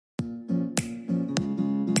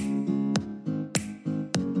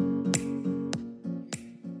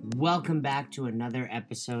Welcome back to another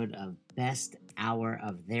episode of Best Hour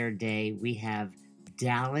of Their Day. We have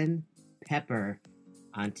Dallin Pepper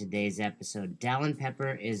on today's episode. Dallin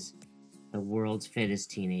Pepper is the world's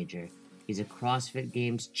fittest teenager. He's a CrossFit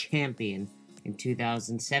Games champion in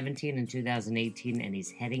 2017 and 2018, and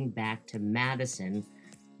he's heading back to Madison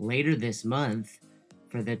later this month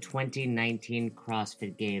for the 2019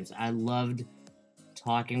 CrossFit Games. I loved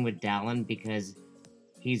talking with Dallin because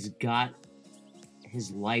he's got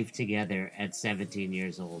his life together at 17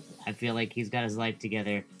 years old. I feel like he's got his life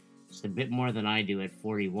together just a bit more than I do at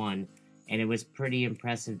 41, and it was pretty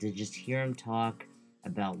impressive to just hear him talk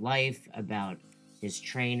about life, about his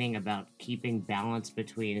training, about keeping balance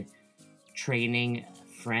between training,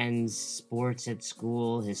 friends, sports at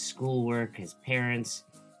school, his schoolwork, his parents,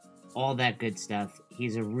 all that good stuff.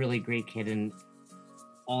 He's a really great kid, and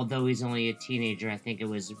although he's only a teenager, I think it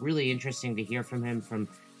was really interesting to hear from him from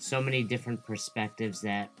so many different perspectives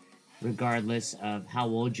that regardless of how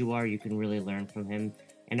old you are, you can really learn from him.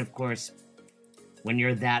 And of course, when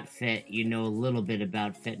you're that fit, you know a little bit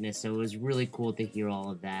about fitness. So it was really cool to hear all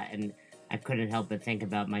of that. And I couldn't help but think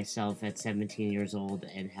about myself at 17 years old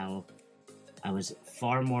and how I was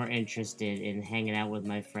far more interested in hanging out with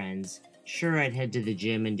my friends. Sure, I'd head to the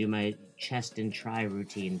gym and do my chest and tri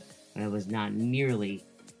routine, but I was not nearly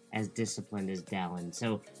as disciplined as Dallin.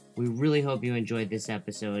 So we really hope you enjoyed this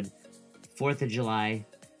episode. 4th of July,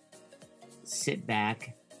 sit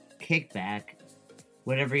back, kick back,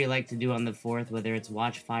 whatever you like to do on the 4th, whether it's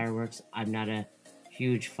watch fireworks. I'm not a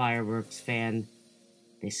huge fireworks fan.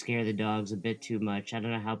 They scare the dogs a bit too much. I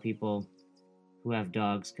don't know how people who have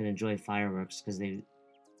dogs can enjoy fireworks because they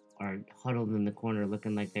are huddled in the corner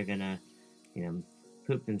looking like they're gonna,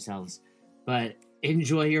 poop themselves. But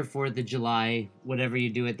enjoy your 4th of July, whatever you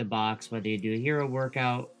do at the box, whether you do a hero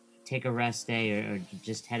workout, take a rest day, or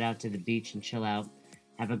just head out to the beach and chill out.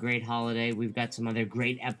 Have a great holiday. We've got some other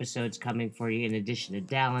great episodes coming for you in addition to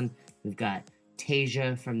Dallin. We've got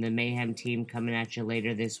Tasia from the Mayhem team coming at you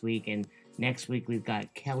later this week. And next week we've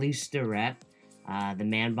got Kelly Starrett, the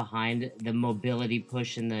man behind the mobility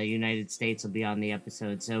push in the United States, will be on the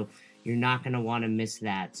episode. So you're not going to want to miss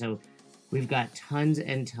that. So we've got tons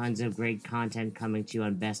and tons of great content coming to you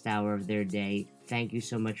on Best Hour of Their Day. Thank you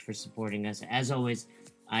so much for supporting us. As always,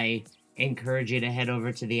 I encourage you to head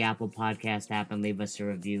over to the Apple Podcast app and leave us a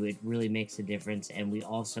review. It really makes a difference, and we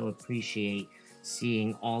also appreciate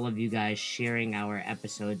seeing all of you guys sharing our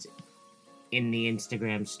episodes in the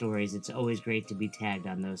Instagram stories. It's always great to be tagged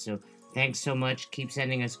on those. So thanks so much. Keep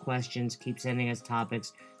sending us questions. Keep sending us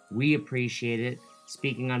topics. We appreciate it.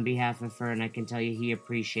 Speaking on behalf of Fern, I can tell you he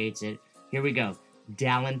appreciates it. Here we go.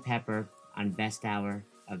 Dallin Pepper on Best Hour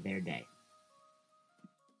of Their Day.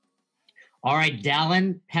 All right,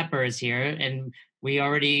 Dallin Pepper is here, and we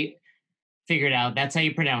already figured out that's how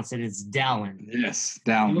you pronounce it. It's Dallin. Yes,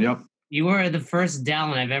 Dallin, yep. You are the first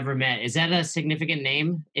Dallin I've ever met. Is that a significant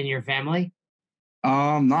name in your family?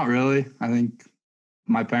 Not really. I think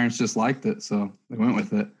my parents just liked it, so they went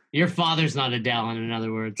with it. Your father's not a Dallin, in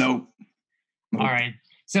other words? Nope. All right.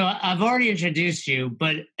 So I've already introduced you,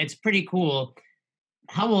 but it's pretty cool.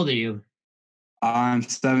 How old are you? I'm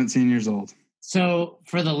 17 years old. So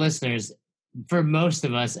for the listeners, for most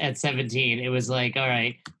of us at 17, it was like, all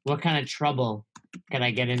right, what kind of trouble can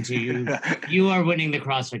I get into? You are winning the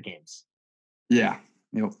CrossFit Games. Yeah.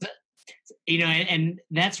 Yep. And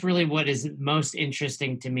that's really what is most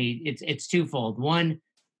interesting to me. It's twofold. One,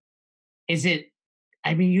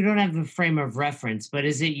 you don't have a frame of reference, but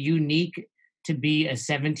is it unique to be a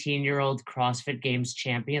 17-year-old CrossFit Games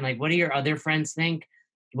champion? Like, what do your other friends think?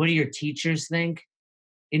 What do your teachers think?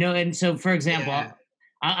 And so, for example, yeah.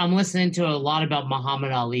 I'm listening to a lot about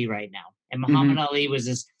Muhammad Ali right now. And Muhammad Ali was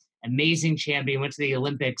this amazing champion, went to the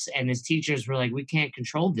Olympics, and his teachers were like, we can't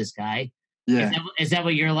control this guy. Yeah. Is that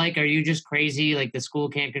what you're like? Are you just crazy? Like the school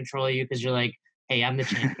can't control you because you're like, hey, I'm the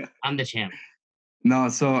champ. I'm the champ. No,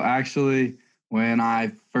 so actually, when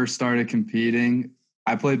I first started competing,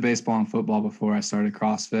 I played baseball and football before I started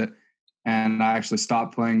CrossFit. And I actually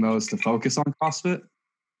stopped playing those to focus on CrossFit.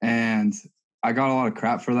 And I got a lot of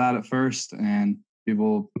crap for that at first. And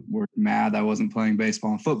people were mad I wasn't playing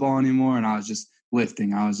baseball and football anymore, and I was just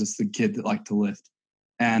lifting. I was just the kid that liked to lift.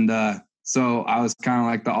 And so I was kind of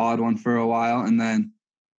like the odd one for a while. And then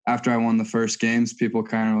after I won the first games, people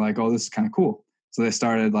kind of were like, oh, this is kind of cool. So they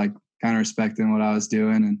started like kind of respecting what I was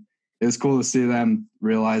doing. And it was cool to see them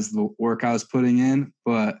realize the work I was putting in.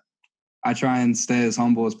 But I try and stay as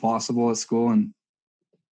humble as possible at school. And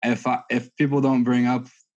if people don't bring up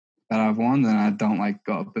that I've won, then I don't like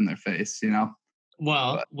go up in their face,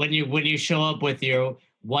 Well, when you show up with your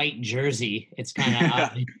white jersey. It's kind of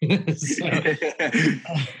odd.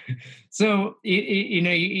 So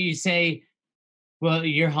you say, well,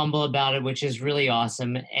 you're humble about it, which is really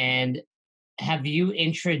awesome. And have you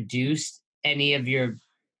introduced any of your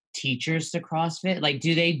teachers to CrossFit? Like,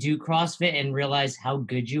 do they do CrossFit and realize how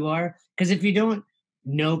good you are? Because if you don't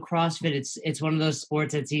know CrossFit, it's one of those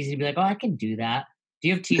sports that's easy to be like, oh, I can do that. Do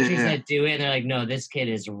you have teachers Yeah. that do it and they're like, no, this kid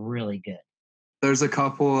is really good? There's a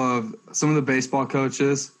couple of some of the baseball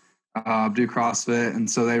coaches do CrossFit, and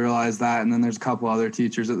so they realize that. And then there's a couple other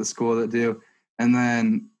teachers at the school that do, and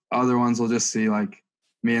then other ones will just see like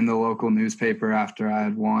me in the local newspaper after I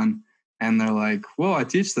had won, and they're like, "Whoa, I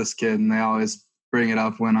teach this kid," and they always bring it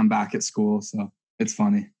up when I'm back at school. So it's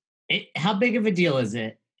funny. How big of a deal is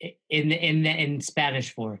it in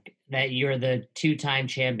Spanish Fork that you're the two-time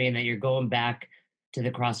champion, that you're going back to the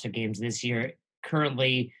CrossFit Games this year,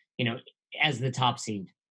 currently, as the top seed?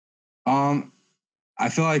 Um, I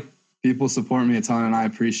feel like people support me a ton, and I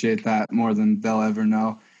appreciate that more than they'll ever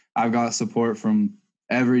know. I've got support from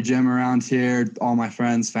every gym around here, all my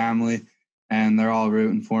friends, family, and they're all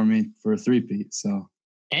rooting for me for a three-peat. So,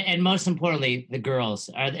 And most importantly, the girls.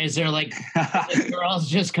 Is there like the girls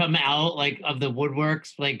just come out like of the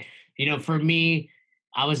woodworks? Like, for me,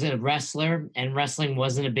 I was a wrestler and wrestling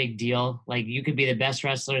wasn't a big deal. Like you could be the best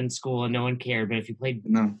wrestler in school and no one cared. But if you played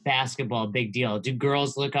no, basketball, big deal. Do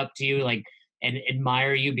girls look up to you like and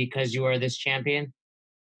admire you because you are this champion?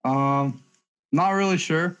 not really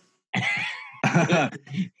sure.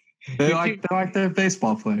 They like their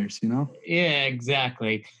baseball players, Yeah,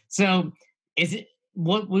 exactly. So is it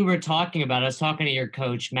what we were talking about? I was talking to your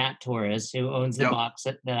coach, Matt Torres, who owns the Yep. box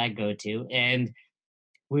that I go to. And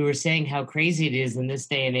we were saying how crazy it is in this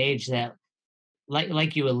day and age that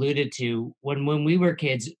like you alluded to, when we were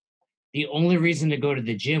kids, the only reason to go to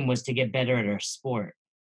the gym was to get better at our sport.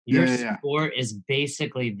 Your Yeah. sport is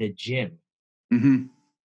basically the gym. Mm-hmm.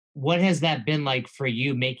 What has that been like for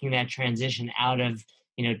you, making that transition out of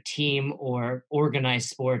team or organized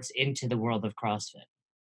sports into the world of CrossFit?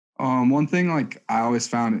 One thing like I always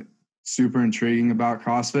found it super intriguing about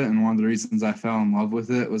CrossFit, and one of the reasons I fell in love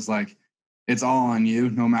with it was like it's all on you,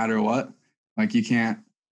 no matter what. Like you can't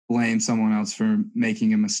blame someone else for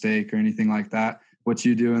making a mistake or anything like that. What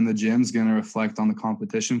you do in the gym is going to reflect on the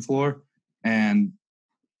competition floor, and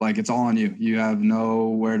like it's all on you. You have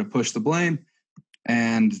nowhere to push the blame,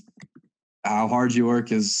 and how hard you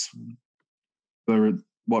work is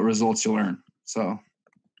what results you learn. So,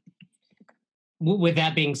 With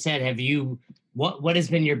that being said, have you what has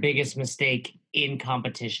been your biggest mistake in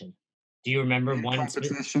competition? Do you remember in one?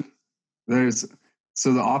 competition, there's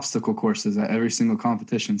so the obstacle courses at every single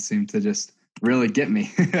competition seem to just really get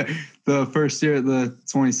me. The first year at the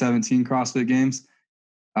 2017 CrossFit Games,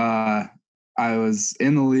 I was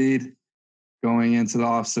in the lead going into the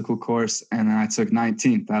obstacle course, and then I took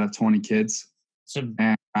 19th out of 20 kids, So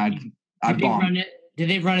and I did they bombed. run it? Did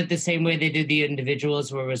they run it the same way they did the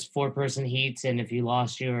individuals, where it was 4-person heats, and if you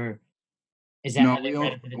lost, is that No, how they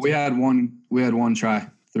ran it for the we team? had one try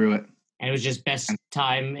through it. And it was just best And,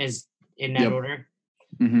 time is in that yep. order.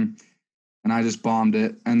 hmm And I just bombed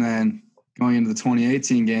it. And then going into the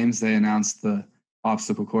 2018 games, they announced the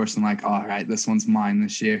obstacle course and like, all right, this one's mine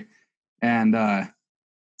this year. And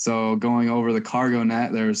so going over the cargo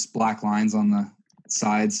net, there's black lines on the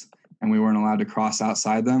sides, and we weren't allowed to cross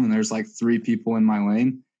outside them. And there's like 3 people in my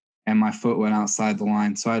lane, and my foot went outside the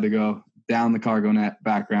line. So I had to go down the cargo net,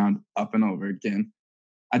 back around, up and over again.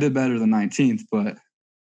 I did better than 19th, but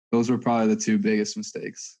those were probably the 2 biggest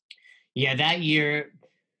mistakes. Yeah, that year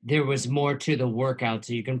there was more to the workout,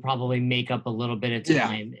 so you can probably make up a little bit of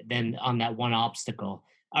time than on that one obstacle.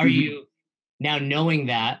 Are Mm-hmm. you now knowing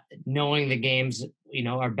the games,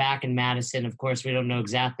 are back in Madison? Of course, we don't know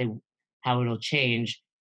exactly how it'll change.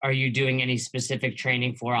 Are you doing any specific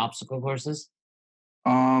training for obstacle courses?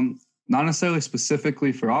 Not necessarily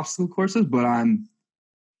specifically for obstacle courses, but I'm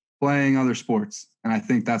playing other sports, and I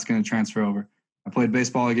think that's going to transfer over. I played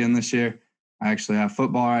baseball again this year. I actually have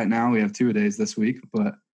football right now. We have 2-a-days this week,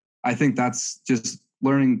 but I think that's just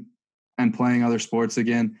learning and playing other sports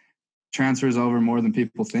again transfers over more than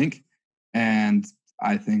people think. And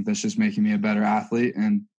I think that's just making me a better athlete.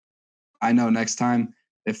 And I know next time,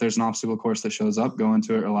 if there's an obstacle course that shows up, go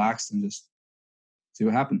into it relaxed and just see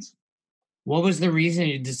what happens. What was the reason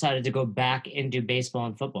you decided to go back into baseball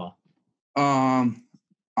and football? I'm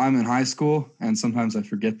in high school, and sometimes I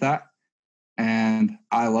forget that. And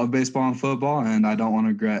I love baseball and football, and I don't want to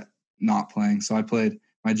regret not playing. So I played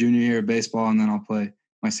my junior year of baseball, and then I'll play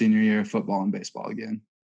my senior year of football and baseball again.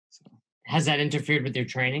 So, has that interfered with your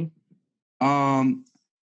training?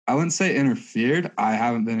 I wouldn't say interfered. I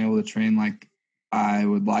haven't been able to train like I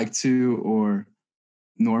would like to or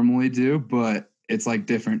normally do, but it's like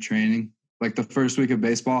different training. Like the first week of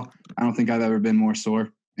baseball, I don't think I've ever been more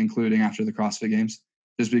sore, including after the CrossFit Games,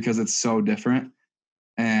 just because it's so different.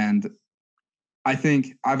 And I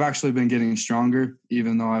think I've actually been getting stronger,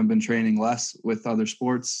 even though I've been training less with other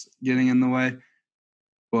sports getting in the way.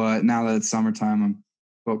 But now that it's summertime, I'm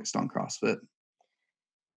focused on CrossFit.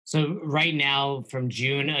 So right now, from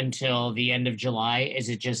June until the end of July, is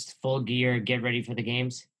it just full gear, get ready for the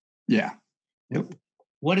games? Yeah. Yep. W-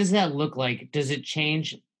 What does that look like? Does it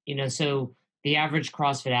change? So the average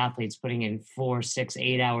CrossFit athlete's putting in 4, 6,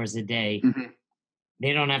 8 hours a day. Mhm.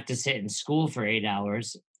 They don't have to sit in school for 8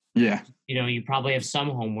 hours. Yeah. You probably have some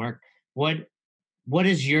homework. What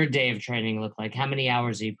does your day of training look like? How many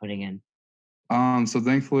hours are you putting in? So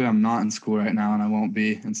thankfully I'm not in school right now and I won't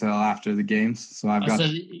be until after the games. So I've Oh, got so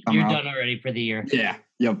the summer you're off. done already for the year. Yeah.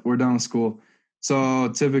 Yep. We're done with school. So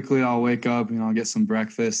typically I'll wake up, I'll get some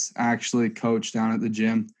breakfast. I actually coach down at the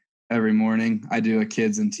gym every morning. I do a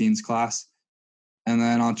kids and teens class. And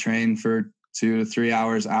then I'll train for 2 to 3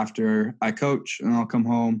 hours after I coach. And I'll come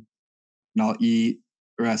home and I'll eat,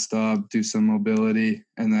 rest up, do some mobility,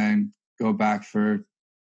 and then go back for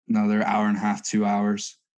another hour and a half, 2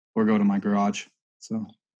 hours, or go to my garage. So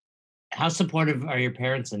How supportive are your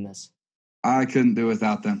parents in this? I couldn't do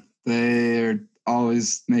without them. They're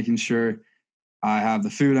always making sure I have the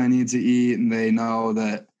food I need to eat, and they know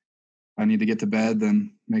that if I need to get to bed,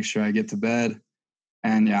 then make sure I get to bed.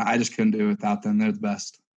 And yeah, I just couldn't do it without them. They're the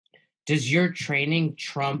best. Does your training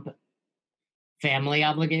trump family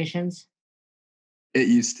obligations? It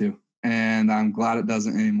used to, and I'm glad it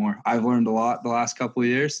doesn't anymore. I've learned a lot the last couple of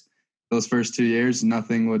years. Those first 2 years,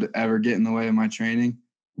 nothing would ever get in the way of my training,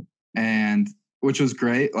 and which was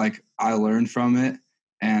great. Like I learned from it,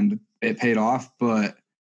 and it paid off. But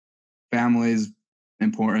family is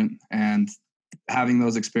important, and having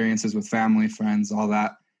those experiences with family, friends, all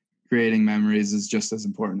that, creating memories is just as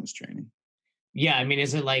important as training. Yeah, I mean,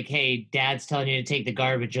 is it like, hey, dad's telling you to take the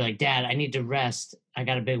garbage? You're like, Dad, I need to rest. I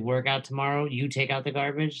got a big workout tomorrow. You take out the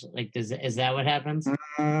garbage. Like, is that what happens?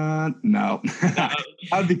 No, No.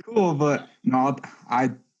 that'd be cool, but no,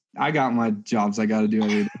 I got my jobs I got to do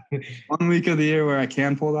every day. 1 week of the year where I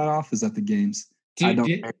can pull that off is at the games. I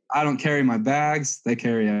Dude, don't I don't carry my bags; they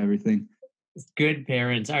carry everything. good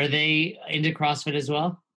parents. Are they into CrossFit as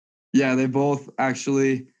well? Yeah, they both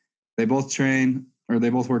train or they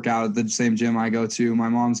both work out at the same gym I go to. My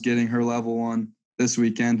mom's getting her level 1 this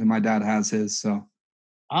weekend, and my dad has his. So,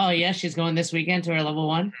 Oh yeah, she's going this weekend to her level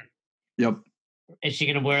 1. yep. Is she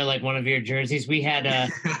gonna wear like one of your jerseys? We had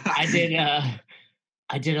I did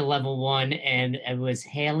I did a level 1, and it was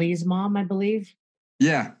Haley's mom, I believe.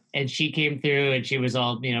 Yeah, And she came through and she was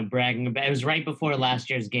all, bragging about it. Was right before last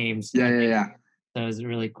year's games, yeah, I yeah, think. yeah. So it was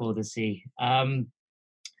really cool to see.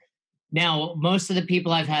 Now, most of the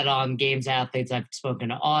people I've had on Games Athletes, I've spoken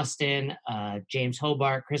to Austin, James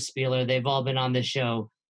Hobart, Chris Spieler, they've all been on the show.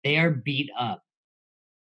 They are beat up.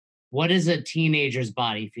 What does a teenager's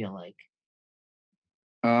body feel like?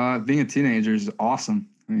 Being a teenager is awesome.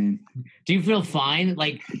 I mean, Do you feel fine?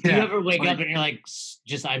 Like, do you yeah, ever wake like up and you're like,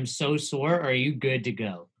 just, I'm so sore, or are you good to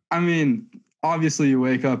go? I mean, obviously you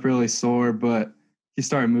wake up really sore, but you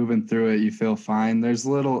start moving through it, you feel fine. There's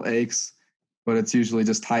little aches, but it's usually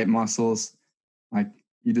just tight muscles. Like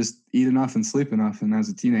you just eat enough and sleep enough, and as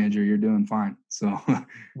a teenager, you're doing fine. So,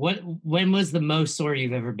 When was the most sore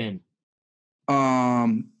you've ever been?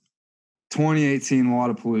 um, 2018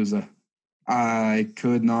 Wadapalooza, I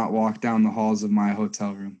could not walk down the halls of my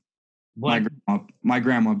hotel room. What My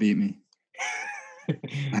grandma beat me.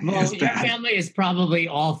 Well, It's your bad. family is probably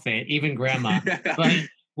all fit, even grandma. But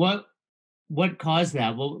what what caused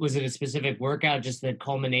that? What was it, a specific workout, just the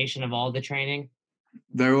culmination of all the training?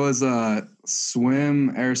 There was a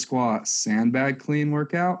swim, air squat, sandbag clean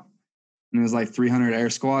workout, and it was like 300 air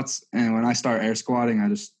squats. And when I start air squatting, I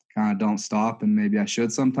just kind of don't stop, and maybe I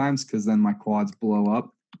should sometimes because then my quads blow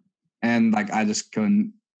up, and like I just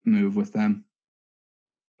couldn't move with them.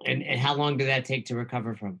 And how long did that take to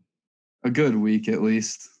recover from? A good week at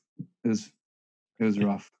least. It was it was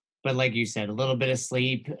rough. But like you said, a little bit of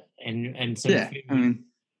sleep and some Yeah, I food. mean,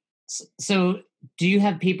 So, do you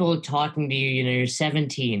have people talking to you? You're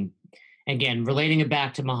 17. Again, relating it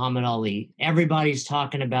back to Muhammad Ali. Everybody's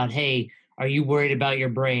talking about, hey, are you worried about your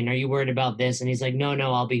brain? Are you worried about this? And he's like, no,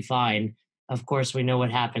 no, I'll be fine. Of course, we know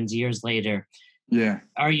what happens years later. yeah.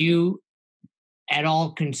 Are you at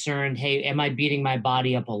all concerned, hey, am I beating my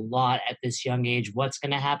body up a lot at this young age? What's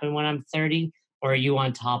going to happen when I'm 30? Or are you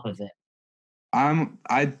on top of it?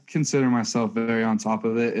 I consider myself very on top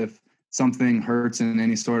of it. If something hurts in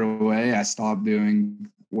any sort of way, I stop doing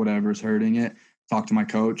whatever's hurting it talked to my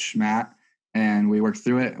coach, Matt, and we worked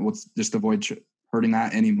through it. We'll just avoid hurting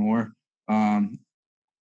that anymore. My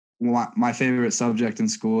favorite subject in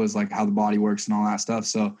school is like how the body works and all that stuff.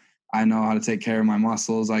 So I know how to take care of my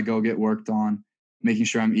muscles. I go get worked on, making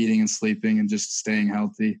sure I'm eating and sleeping and just staying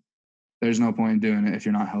healthy. There's no point in doing it if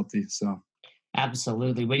you're not healthy. So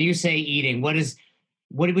Absolutely. When you say eating, what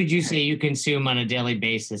would you say you consume on a daily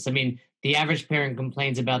basis? I mean, the average parent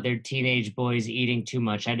complains about their teenage boys eating too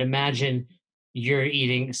much. I'd imagine you're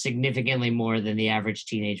eating significantly more than the average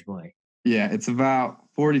teenage boy. yeah, it's about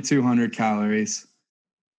 4,200 calories.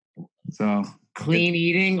 So Clean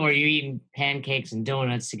eating, or are you eating pancakes and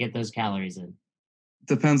donuts to get those calories in? it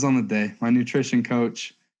depends on the day. My nutrition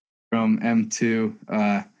coach from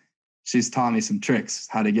M2, she's taught me some tricks,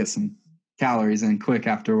 how to get some calories in quick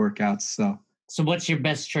after workouts. So what's your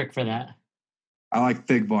best trick for that? I like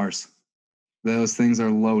Fig bars. Those things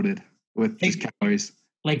are loaded with Fig, just calories.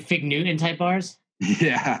 like Fig Newton type bars?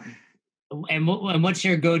 Yeah. And what's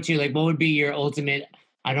your go-to? Like, what would be your ultimate?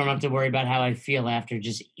 I don't have to worry about how I feel after.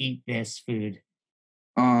 Just eat this food.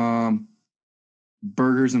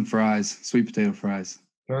 Burgers and fries, sweet potato fries.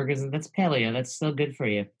 Burgers, that's paleo. That's still good for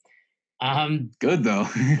you. Good though.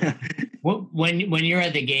 when you're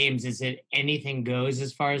at the games, is it anything goes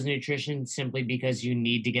as far as nutrition, simply because you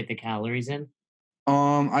need to get the calories in?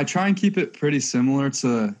 I try and keep it pretty similar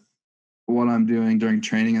to what I'm doing during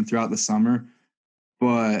training and throughout the summer,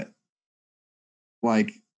 but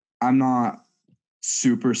like I'm not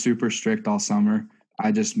super strict all summer.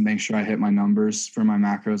 I just make sure I hit my numbers for my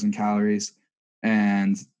macros and calories,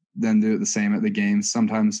 and then do it the same at the games.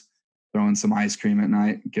 Sometimes throw in some ice cream at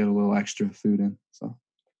night, get a little extra food in. So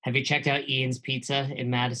have you checked out Ian's Pizza in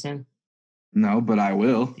Madison? No, but I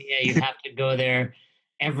will. Yeah, you have to go there.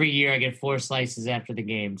 Every year I get 4 slices after the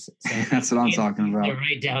games. So that's what I'm talking about. They're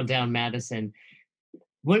right downtown Madison.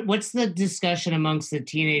 What's the discussion amongst the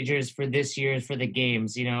teenagers for this year for the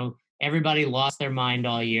games? You know, everybody lost their mind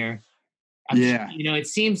all year. It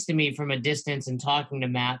seems to me from a distance and talking to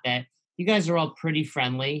Matt that you guys are all pretty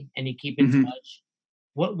friendly and you keep in touch.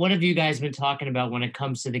 What have you guys been talking about when it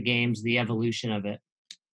comes to the games, the evolution of it?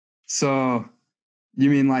 So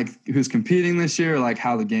you mean like who's competing this year, or like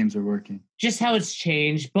how the games are working? Just how it's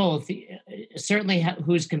changed, both. Certainly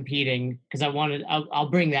who's competing, because I'll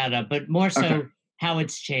bring that up, but more so how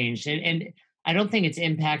it's changed. And I don't think it's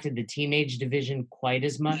impacted the teenage division quite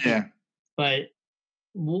as much. Yeah. But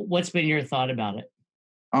what's been your thought about it?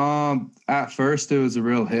 At first it was a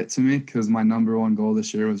real hit to me because my number one goal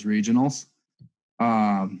this year was regionals.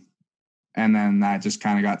 And then that just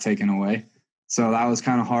kind of got taken away. So that was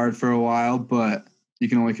kind of hard for a while, but you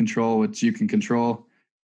can only control what you can control.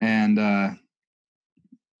 And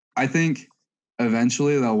I think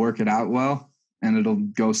eventually they'll work it out well and it'll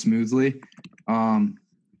go smoothly.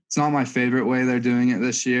 It's not my favorite way they're doing it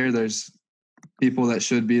this year. There's people that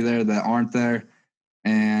should be there that aren't there.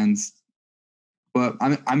 But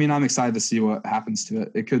I'm excited to see what happens to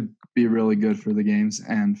it. It could be really good for the games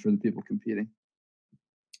and for the people competing.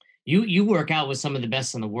 You work out with some of the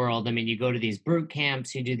best in the world. I mean, you go to these boot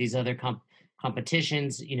camps, you do these other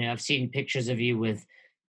competitions. You know, I've seen pictures of you with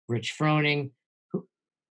Rich Froning.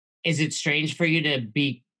 Is it strange for you to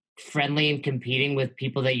be friendly and competing with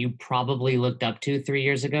people that you probably looked up to 3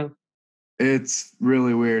 years ago? It's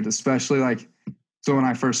really weird, especially so when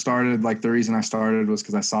I first started, the reason I started was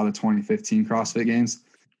because I saw the 2015 CrossFit Games.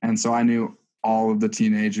 And so I knew all of the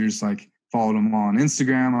teenagers, followed them all on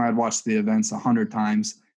Instagram. I'd watched the events 100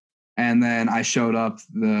 times. And then I showed up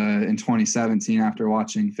in 2017 after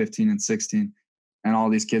watching 15 and 16. And all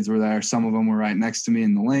these kids were there. Some of them were right next to me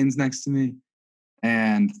in the lanes next to me.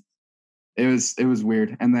 And it was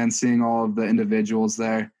weird. And then seeing all of the individuals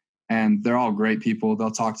there, and they're all great people.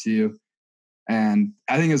 They'll talk to you. And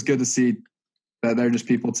I think it's good to see that they're just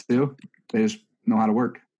people too. They just know how to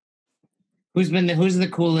work. Who's the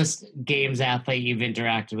coolest games athlete you've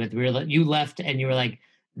interacted with? You left and you were like,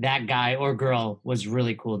 that guy or girl was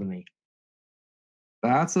really cool to me.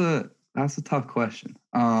 That's a tough question.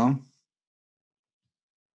 I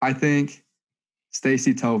think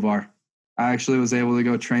Stacy Tovar. I actually was able to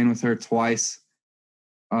go train with her twice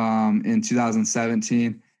in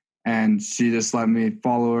 2017, and she just let me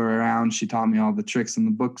follow her around. She taught me all the tricks in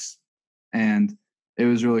the books, and it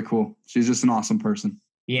was really cool. She's just an awesome person.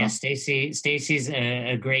 Yeah, so. Stacy's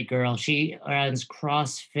a great girl. She runs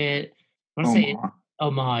CrossFit. I want to say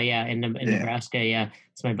Omaha, yeah, in Nebraska, yeah.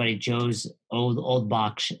 It's my buddy Joe's old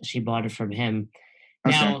box. She bought it from him.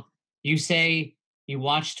 Okay. Now, you say you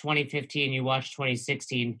watched 2015, you watched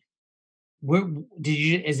 2016.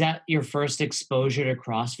 Is that your first exposure to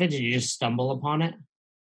CrossFit? Did you just stumble upon it?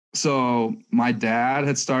 So my dad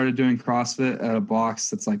had started doing CrossFit at a box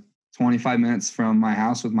that's like 25 minutes from my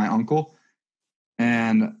house with my uncle.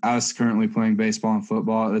 And I was currently playing baseball and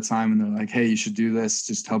football at the time. And they're like, hey, you should do this,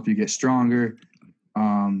 just help you get stronger.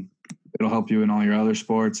 It'll help you in all your other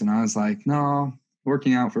sports. And I was like, no,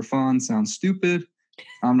 working out for fun sounds stupid.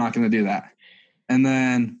 I'm not going to do that. And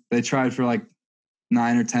then they tried for like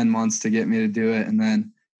 9 or 10 months to get me to do it. And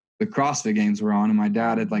then the CrossFit Games were on, and my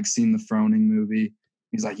dad had like seen the Froning movie.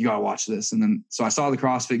 He's like, you got to watch this. And then, so I saw the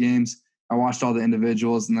CrossFit Games. I watched all the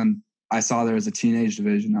individuals, and then I saw there was a teenage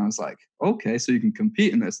division. I was like, okay, so you can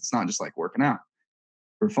compete in this. It's not just like working out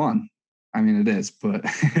for fun. I mean, it is, but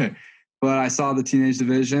but I saw the teenage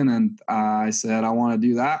division, and I said, I want to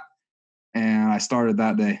do that. And I started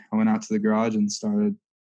that day. I went out to the garage and started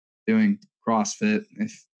doing CrossFit,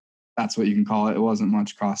 if that's what you can call it. It wasn't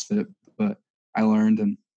much CrossFit, but I learned,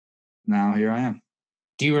 and now here I am.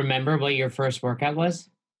 Do you remember what your first workout was?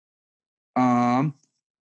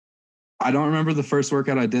 I don't remember the first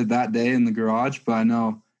workout I did that day in the garage, but I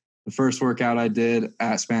know the first workout I did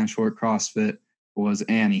at Spanish Fort CrossFit was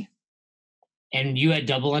Annie. And you had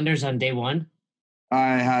double unders on day one?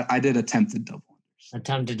 I did attempted double unders.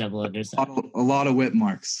 Attempted double unders. A lot of whip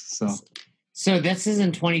marks. So this is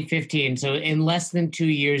in 2015. So in less than 2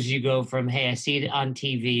 years, you go from, hey, I see it on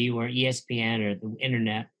TV or ESPN or the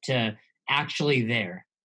internet to actually there.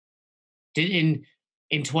 In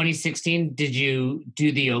 2016, did you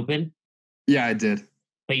do the Open? Yeah, I did.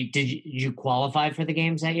 But did you qualify for the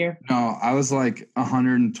games that year? No, I was like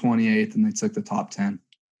 128th, and they took the top 10.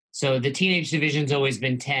 So the teenage division's always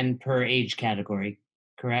been 10 per age category,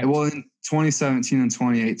 correct? Well, in 2017 and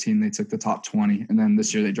 2018, they took the top 20, and then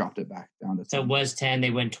this year they dropped it back down to 10. So it was 10. They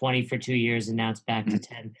went 20 for 2 years, and now it's back to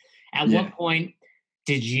 10. At what point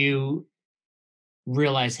did you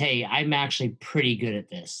realize, hey, I'm actually pretty good at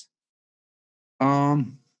this?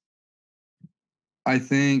 I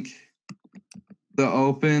think the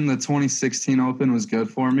Open, the 2016 Open was good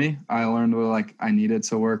for me. I learned what like I needed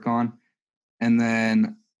to work on. And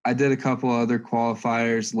then I did a couple other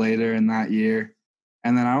qualifiers later in that year.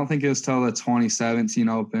 And then I don't think it was till the 2017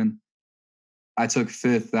 Open. I took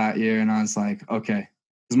 5th that year, and I was like, okay,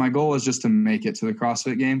 because my goal was just to make it to the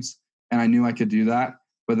CrossFit Games, and I knew I could do that.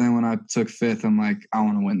 But then when I took 5th, I'm like, I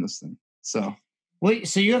want to win this thing. So. Well,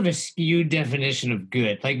 so you have a skewed definition of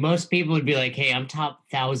good. Like most people would be like, hey, I'm top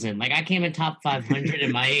 1,000. Like I came in top 500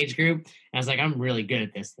 in my age group. And I was like, I'm really good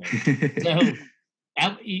at this thing. So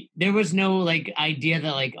there was no like idea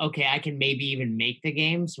that like, okay, I can maybe even make the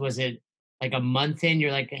games. Was it like a month in?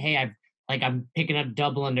 You're like, hey, I'm picking up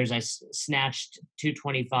double unders. I snatched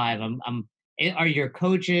 225. Are your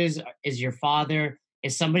coaches? Is your father?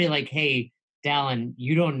 Is somebody like, hey, Dallin,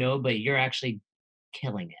 you don't know, but you're actually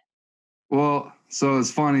killing it? Well, so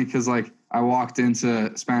it's funny because like I walked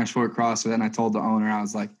into Spanish Fort CrossFit and I told the owner, I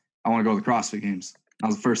was like, I want to go to the CrossFit Games. That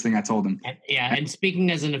was the first thing I told him. And speaking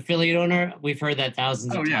as an affiliate owner, we've heard that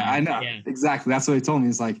thousands of times. I know. Yeah. Exactly. That's what he told me.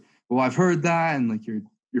 He's like, well, I've heard that, and like you're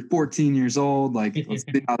 14 years old. Like, let's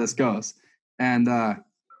see how this goes. And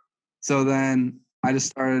so then I just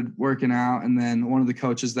started working out, and then one of the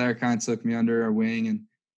coaches there kind of took me under her wing, and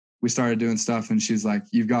we started doing stuff. And she's like,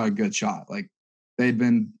 you've got a good shot. Like, they'd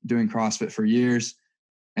been doing CrossFit for years.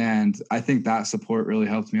 And I think that support really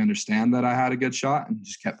helped me understand that I had a good shot, and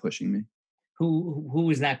just kept pushing me. Who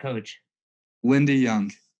was that coach? Lindy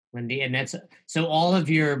Young. Lindy. And that's, so all of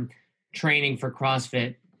your training for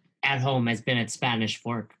CrossFit at home has been at Spanish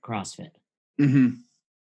Fork CrossFit. Mm-hmm.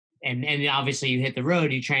 And obviously you hit the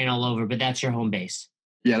road, you train all over, but that's your home base.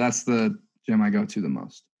 Yeah, that's the gym I go to the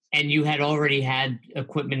most. And you had already had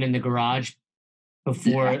equipment in the garage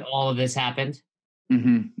before all of this happened?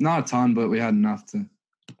 Mm-hmm. Not a ton, but we had enough to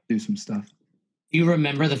do some stuff. Do you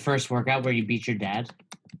remember the first workout where you beat your dad?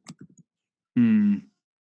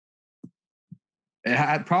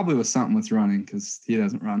 It probably was something with running, because he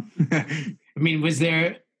doesn't run. I mean, was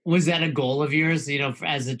that a goal of yours? You know,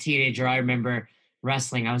 as a teenager, I remember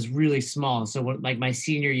wrestling. I was really small. So like my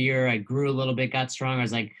senior year, I grew a little bit, got stronger. I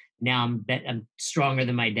was like, now I'm stronger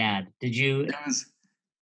than my dad. Did you?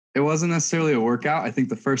 It wasn't necessarily a workout. I think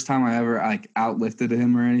the first time I ever like outlifted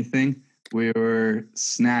him or anything, we were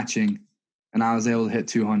snatching, and I was able to hit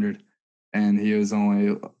 200, and he was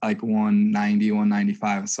only like 190,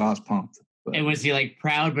 195. So I was pumped. But. And was he like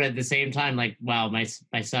proud, but at the same time, like, wow, my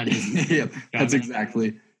son is. Yep, that's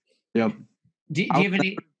exactly. Yep. Do you have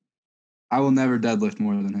any? I will never deadlift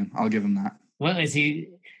more than him. I'll give him that. Well, is he?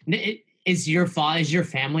 Is your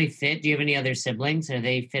family fit? Do you have any other siblings? Are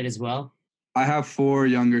they fit as well? I have 4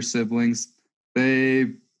 younger siblings.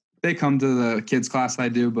 They come to the kids class I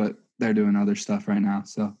do, but they're doing other stuff right now.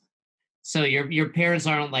 So So your parents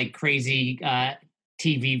aren't like crazy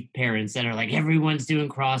TV parents that are like everyone's doing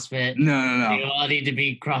CrossFit. No, no, They no. all need to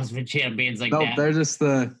be CrossFit champions like Nope, that. they're just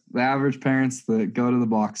the average parents that go to the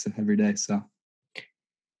box every day. So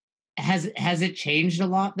Has it changed a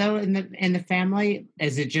lot though in the family?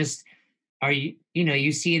 Is it just are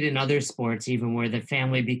you see it in other sports even where the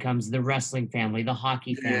family becomes the wrestling family, the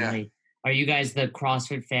hockey yeah. family. Are you guys the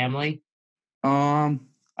CrossFit family?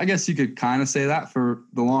 I guess you could kind of say that. For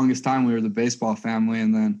the longest time we were the baseball family,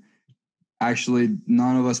 and then actually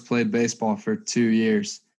none of us played baseball for 2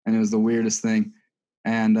 years, and it was the weirdest thing.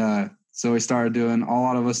 And so we started doing. A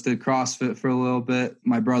lot of us did CrossFit for a little bit.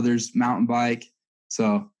 My brother's mountain bike,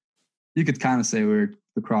 so you could kind of say we're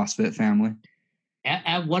the CrossFit family.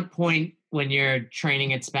 At what point when you're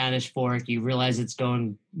training at Spanish Fork, you realize it's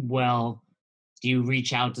going well? Do you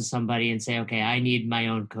reach out to somebody and say, "Okay, I need my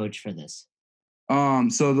own coach for this"?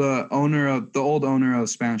 So the old owner of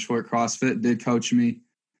Spanish Fork CrossFit did coach me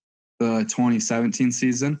the 2017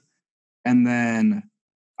 season, and then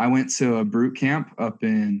I went to a brute camp up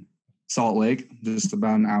in Salt Lake, just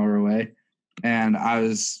about an hour away, and I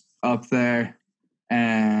was up there,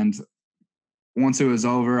 and once it was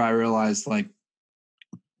over, I realized like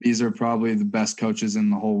these are probably the best coaches in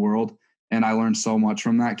the whole world, and I learned so much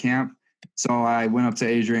from that camp. So I went up to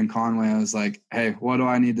Adrian Conway. I was like, "Hey, what do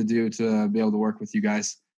I need to do to be able to work with you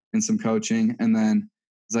guys in some coaching?" And then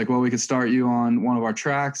he's like, "Well, we could start you on one of our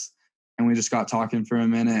tracks." And we just got talking for a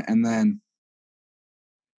minute, and then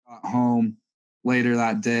got home later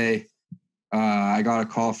that day. I got a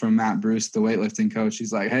call from Matt Bruce, the weightlifting coach.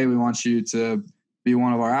 He's like, "Hey, we want you to be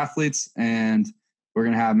one of our athletes, and we're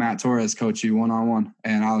gonna have Matt Torres coach you one-on-one."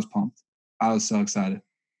 And I was pumped. I was so excited.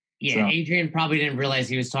 Yeah, So Adrian probably didn't realize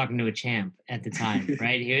he was talking to a champ at the time,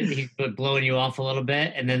 right? He blowing you off a little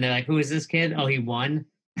bit, and then they're like, "Who is this kid? Oh, he won.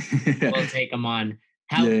 We'll take him on."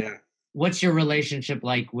 How? yeah, What's your relationship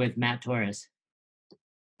like with Matt Torres?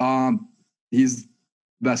 he's the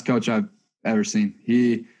best coach I've ever seen.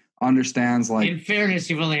 He understands like, In fairness,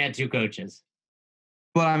 you've only had two coaches.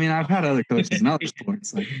 but I mean, I've had other coaches in other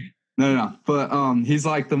sports. Like, no. But he's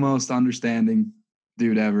like the most understanding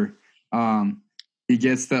dude ever. He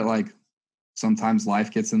gets that like sometimes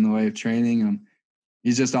life gets in the way of training, and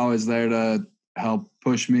he's just always there to help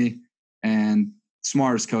push me. And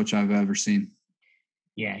smartest coach I've ever seen.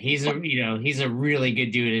 Yeah, he's a really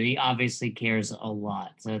good dude, and he obviously cares a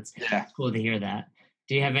lot. So it's Yeah. cool to hear that.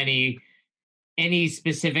 Do you have any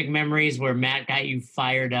specific memories where Matt got you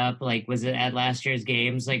fired up? Like, was it at last year's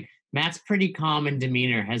games? Like, Matt's pretty calm in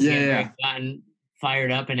demeanor. Has he ever Yeah. gotten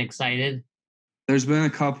fired up and excited? There's been a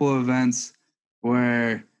couple of events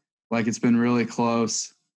where like it's been really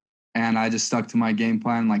close, and I just stuck to my game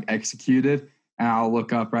plan, like executed, and I'll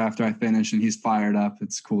look up right after I finish and he's fired up.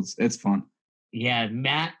 It's cool. It's fun. Yeah,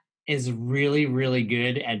 Matt is really, really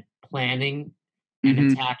good at planning and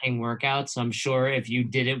Mm-hmm. attacking workouts. So I'm sure if you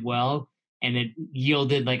did it well and it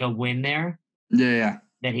yielded like a win there, Yeah.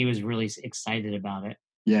 that he was really excited about it.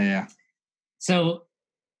 Yeah. So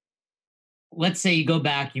let's say you go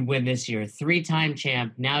back, you win this year, three-time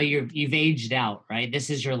champ. Now you've aged out, right? This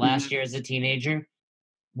is your last Mhm. year as a teenager.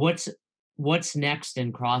 What's next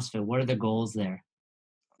in CrossFit? What are the goals there?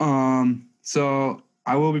 So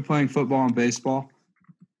I will be playing football and baseball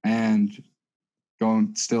and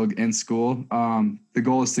going still in school. The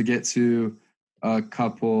goal is to get to a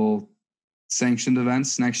couple sanctioned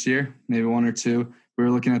events next year, maybe one or two. We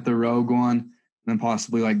were looking at the Rogue one, and then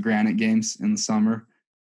possibly like Granite Games in the summer.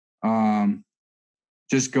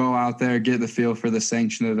 Just go out there, get the feel for the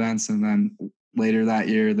sanctioned events, and then later that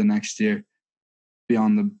year, the next year, be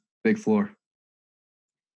on the big floor.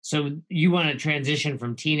 So you want to transition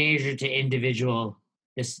from teenager to individual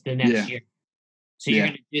the next Yeah. year. So you're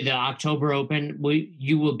going to do the October Open.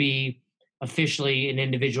 You will be officially an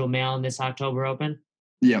individual male in this October Open?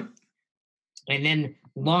 Yep. And then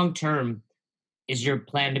long term, is your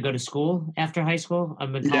plan to go to school after high school?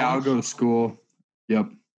 Yeah, I'll go to school.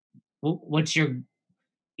 Yep. What's your,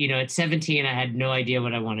 at 17, I had no idea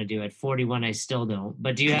what I want to do. At 41, I still don't.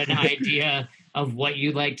 But do you have an idea of what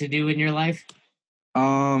you'd like to do in your life?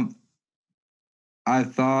 I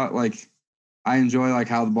thought like I enjoy like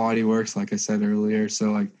how the body works, like I said earlier.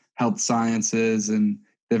 So like health sciences and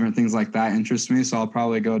different things like that interest me. So I'll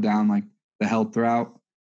probably go down like the health route,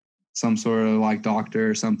 some sort of like doctor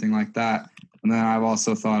or something like that. And then I've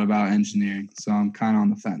also thought about engineering. So I'm kind of on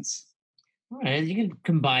the fence. All right, you can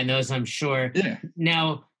combine those, I'm sure. Yeah.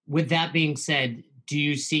 Now, with that being said, do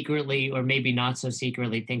you secretly, or maybe not so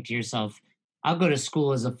secretly, think to yourself, I'll go to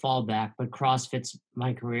school as a fallback, but CrossFit's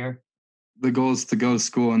my career? The goal is to go to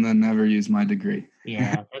school and then never use my degree.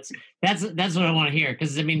 Yeah, that's what I want to hear.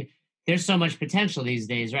 Because I mean, there's so much potential these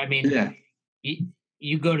days, right? I mean, Yeah.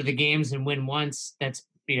 you go to the games and win once, that's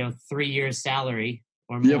 3 years salary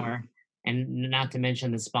or Yep. more, and not to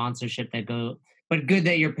mention the sponsorship that go. But good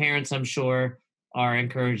that your parents, I'm sure, are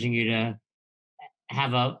encouraging you to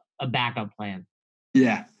have a backup plan.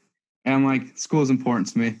 Yeah. And like school is important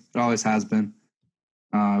to me. It always has been.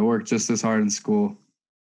 I work just as hard in school.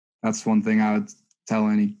 That's one thing I would tell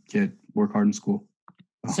any kid: work hard in school.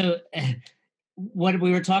 Oh. So what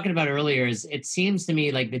we were talking about earlier is it seems to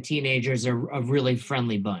me like the teenagers are a really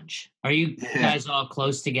friendly bunch. Are you guys all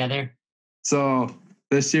close together? So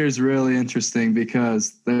this year is really interesting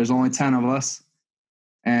because there's only 10 of us,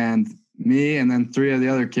 and me and then 3 of the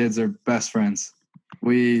other kids are best friends.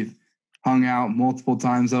 We've hung out multiple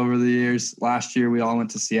times over the years. Last year, we all went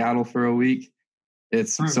to Seattle for a week.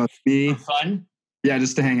 It's me. For fun? Yeah,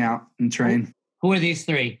 just to hang out and train. Who are these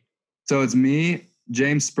 3? So it's me,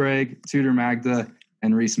 James Sprague, Tudor Magda,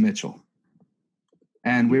 and Reese Mitchell.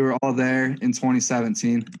 And we were all there in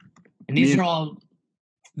 2017. And these are all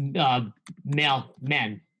male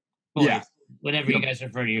men, boys, yeah, whatever you guys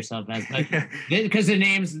refer to yourself as. But because the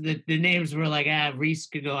names were like, Reese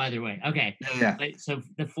could go either way. Okay. Yeah. So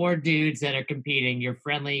the 4 dudes that are competing, you're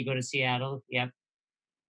friendly, you go to Seattle. Yep.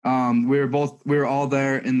 We were all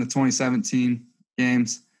there in the 2017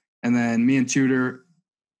 games. And then me and Tudor,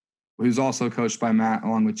 who's also coached by Matt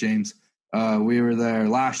along with James, we were there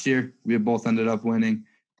last year. We both ended up winning.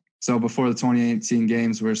 So before the 2018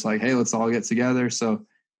 games, we're just like, hey, let's all get together. So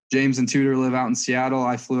James and Tudor live out in Seattle.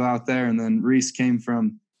 I flew out there, and then Reese came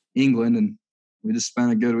from England, and we just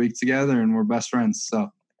spent a good week together, and we're best friends.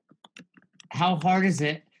 So how hard is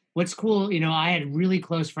it? What's cool, I had really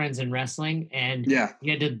close friends in wrestling, and you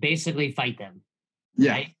had to basically fight them.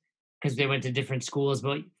 Yeah. Right? Because they went to different schools,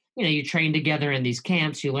 but you train together in these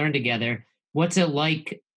camps, you learn together. What's it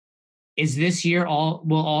like? Is this year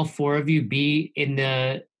will all 4 of you be in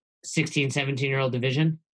the 16, 17-year-old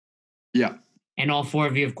division? Yeah. And all 4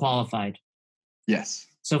 of you have qualified? Yes.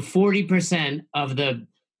 So 40% of the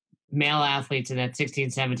male athletes in that 16,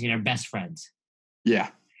 17 are best friends. Yeah.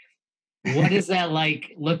 What is that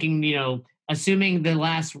like looking, assuming the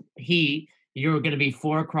last heat, you're going to be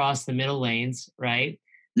 4 across the middle lanes, right?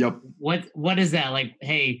 Yep. What is that like?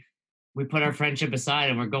 Hey, we put our friendship aside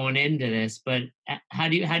and we're going into this, but how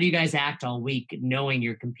do you guys act all week knowing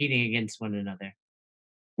you're competing against one another?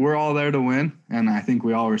 We're all there to win, and I think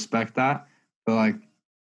we all respect that. But like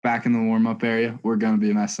back in the warm-up area, we're going to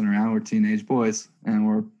be messing around. We're teenage boys, and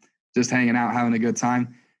we're just hanging out, having a good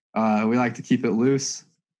time. We like to keep it loose.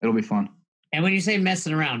 It'll be fun. And when you say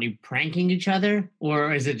messing around, are you pranking each other,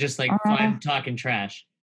 or is it just like fun talking trash?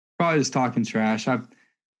 Probably just talking trash.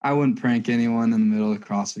 I wouldn't prank anyone in the middle of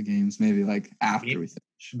CrossFit games. Maybe like after we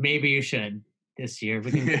finish. Maybe you should this year.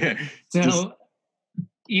 We can. So,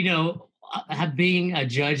 being a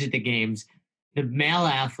judge at the games, the male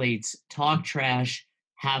athletes talk trash,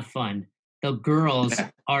 have fun. The girls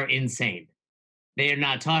are insane. They are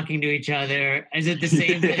not talking to each other. Is it the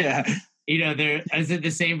same? Is it the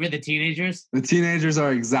same for the teenagers? The teenagers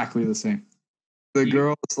are exactly the same. The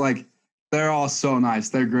girls, they're all so nice.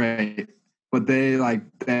 They're great, but they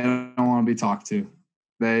don't want to be talked to.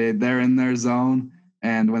 They're in their zone,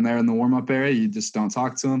 and when they're in the warm-up area, you just don't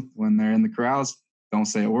talk to them. When they're in the corrals, don't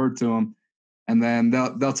say a word to them. And then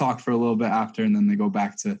they'll talk for a little bit after, and then they go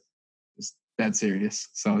back to just dead serious.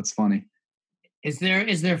 So it's funny. Is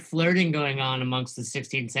there flirting going on amongst the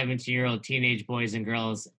 16, 17-year-old teenage boys and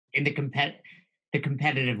girls in the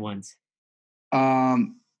competitive ones? The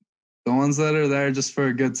ones that are there just for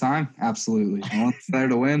a good time, absolutely. The ones there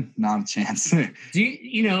to win, not a chance. Do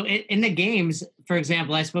in the games, for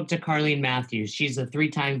example, I spoke to Carlene Matthews. She's a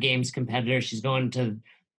 3-time games competitor. She's going to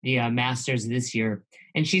the Masters this year.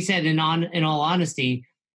 And she said, in all honesty,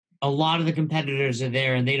 a lot of the competitors are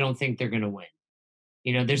there and they don't think they're going to win.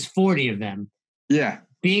 There's 40 of them. Yeah.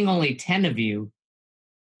 Being only 10 of you,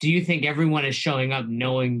 do you think everyone is showing up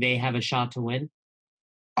knowing they have a shot to win?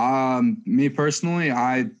 Me personally,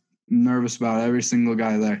 I'm nervous about every single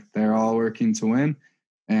guy there. They're all working to win,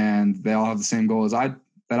 and they all have the same goal as I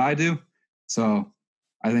do. So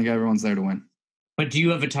I think everyone's there to win. But do you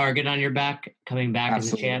have a target on your back coming back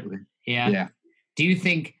Absolutely. as a champ? Yeah. Do you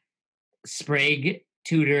think Sprague,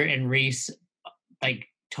 Tudor, and Reese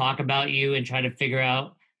talk about you and try to figure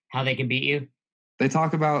out how they can beat you? They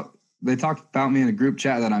talk about me in a group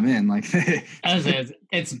chat that I'm in.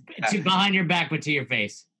 It's behind your back, but to your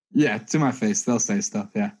face. Yeah, to my face. They'll say stuff.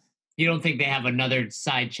 Yeah. You don't think they have another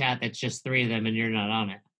side chat that's just 3 of them and you're not on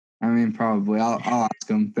it? I mean, probably. I'll ask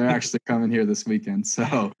them. They're actually coming here this weekend.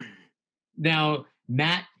 So now,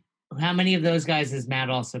 Matt, how many of those guys is Matt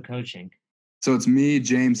also coaching? So it's me,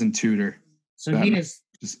 James, and Tudor. So he has.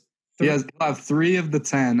 He'll have 3 of the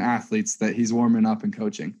 10 athletes that he's warming up and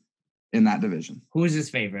coaching in that division. Who is his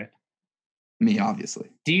favorite? Me, obviously.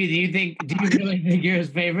 Do you really think you're his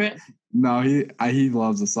favorite? No, he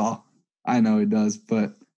loves us all. I know he does,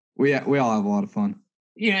 but we all have a lot of fun.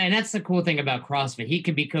 Yeah, and that's the cool thing about CrossFit. He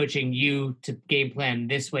could be coaching you to game plan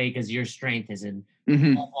this way because your strength is in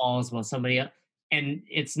balls, while somebody else. And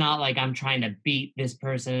it's not like I'm trying to beat this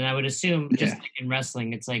person. And I would assume, just like in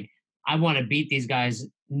wrestling, it's like I want to beat these guys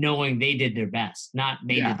knowing they did their best, not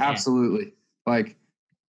they did that. Absolutely. Like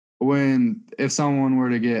if someone were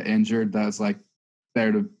to get injured that's like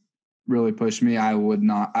there to really push me, I would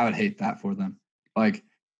hate that for them. Like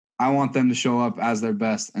I want them to show up as their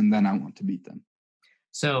best, and then I want to beat them.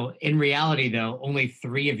 So in reality, though, only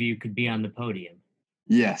 3 of you could be on the podium.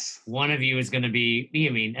 Yes. One of you is going to be,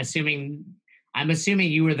 I'm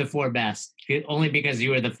assuming you were the 4 best, only because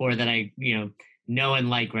you were the 4 that I, know and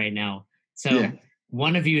like right now. So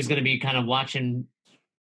one of you is going to be kind of watching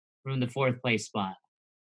from the 4th place spot.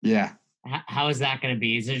 Yeah. How is that going to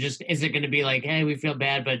be? Is it going to be like, hey, we feel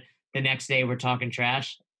bad, but the next day we're talking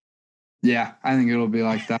trash? Yeah, I think it'll be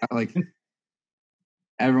like that. Like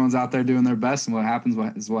everyone's out there doing their best, and what happens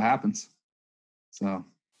is what happens. So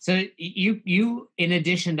you, in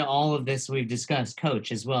addition to all of this we've discussed,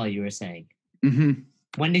 coach as well, you were saying. Mm-hmm.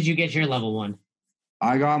 When did you get your level 1?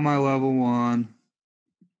 I got my level 1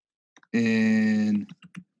 in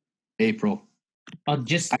April. Oh,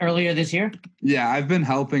 just earlier this year? Yeah, I've been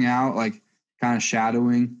helping out, like kind of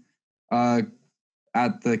shadowing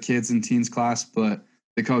at the kids and teens class, but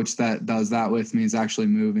the coach that does that with me is actually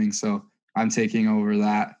moving, so I'm taking over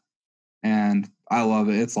that, and I love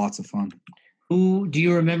it. It's lots of fun. Do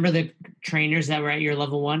you remember the trainers that were at your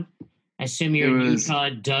level 1? I assume you saw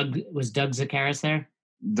Doug. Was Doug Zakaris there?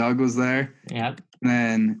 Doug was there. Yep. And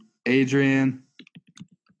then Adrian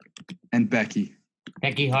and Becky.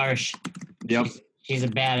 Becky Harsh. Yep. She's a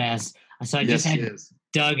badass. So I just had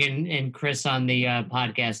Doug and Chris on the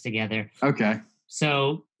podcast together. Okay.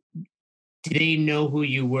 So did they know who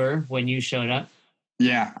you were when you showed up?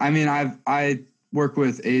 Yeah. I mean, I work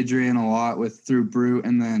with Adrian a lot through Brute,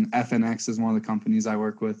 and then FNX is one of the companies I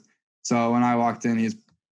work with. So when I walked in,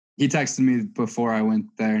 he texted me before I went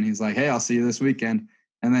there, and he's like, hey, I'll see you this weekend.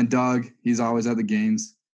 And then Doug, he's always at the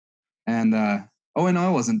games. And no,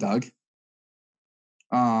 it wasn't Doug.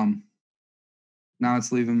 Now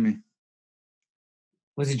it's leaving me.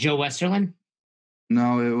 Was it Joe Westerland?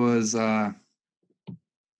 No, it was the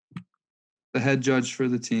head judge for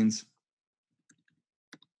the teens.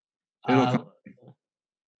 I'm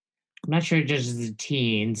not sure it judges the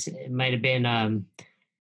teens. It might have been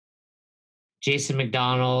Jason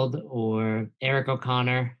McDonald or Eric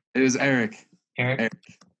O'Connor. It was Eric. Eric?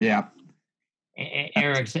 Yeah.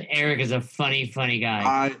 Eric is a funny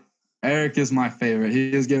guy. Eric is my favorite.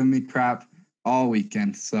 He was giving me crap all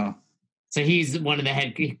weekend. So he's one of the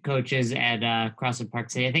head coaches at CrossFit Park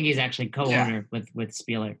City. I think he's actually co-owner with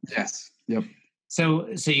Spieler. Yes. Yep. So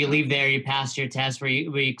you leave there. You passed your test. Were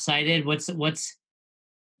you excited?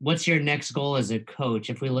 What's your next goal as a coach?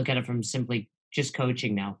 If we look at it from simply just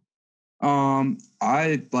coaching now.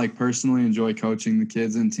 I personally enjoy coaching the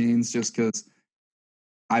kids and teens just because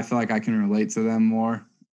I feel like I can relate to them more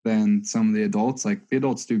than some of the adults. Like the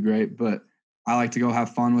adults do great, but I like to go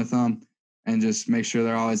have fun with them and just make sure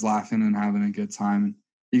they're always laughing and having a good time. And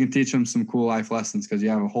you can teach them some cool life lessons because you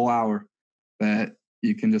have a whole hour that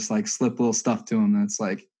you can just slip little stuff to them that's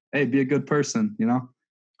like, hey, be a good person,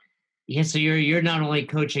 Yeah, so you're not only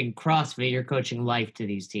coaching CrossFit, you're coaching life to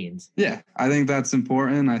these teens. Yeah, I think that's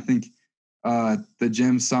important. I think the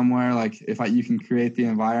gym somewhere, if you can create the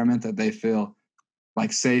environment that they feel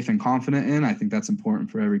safe and confident in, I think that's important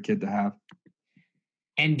for every kid to have.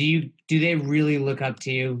 And do they really look up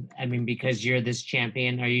to you? I mean, because you're this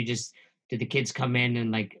champion, do the kids come in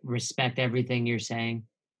and respect everything you're saying?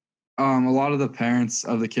 A lot of the parents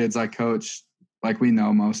of the kids I coach, we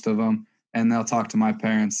know most of them, and they'll talk to my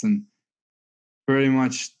parents, and pretty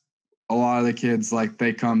much a lot of the kids,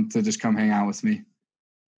 they come hang out with me,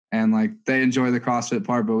 and they enjoy the CrossFit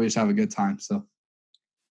part, but we just have a good time. So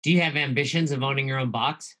do you have ambitions of owning your own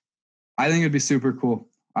box? I think it'd be super cool.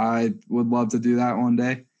 I would love to do that one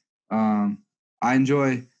day. I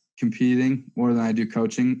enjoy competing more than I do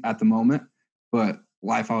coaching at the moment, but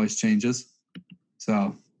life always changes.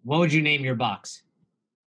 So what would you name your box?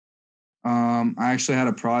 I actually had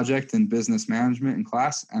a project in business management in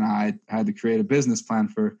class, and I had to create a business plan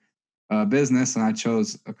for a business, and I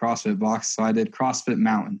chose a CrossFit box. So I did CrossFit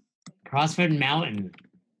Mountain. CrossFit Mountain.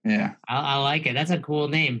 Yeah. I like it. That's a cool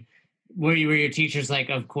name. Were your teachers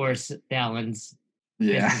of course, Dallin's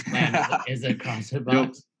Yeah. business plan is a CrossFit Yep.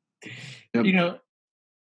 box. Yep. You know,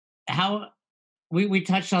 how we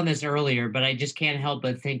touched on this earlier, but I just can't help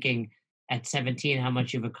but thinking at 17 how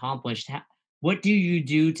much you've accomplished. What do you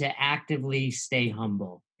do to actively stay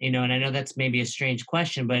humble? And I know that's maybe a strange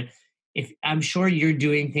question, but if I'm sure you're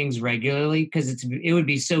doing things regularly because it would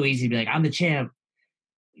be so easy to be like, I'm the champ,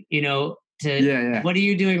 to Yeah, yeah. what are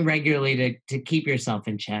you doing regularly to keep yourself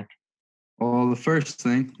in check? Well, the first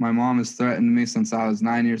thing, my mom has threatened me since I was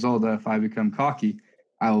 9 years old that if I become cocky,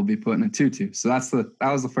 I will be put in a tutu. So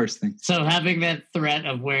that was the first thing. So having that threat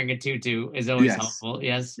of wearing a tutu is always Yes. helpful.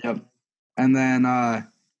 Yes. Yep. And then I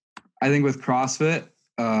think with CrossFit,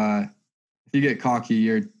 if you get cocky,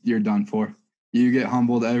 you're done for. You get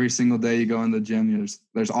humbled every single day you go in the gym.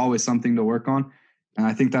 There's always something to work on. And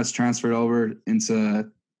I think that's transferred over into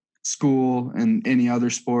school and any other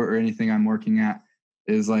sport or anything I'm working at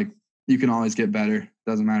is like you can always get better.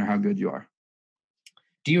 Doesn't matter how good you are.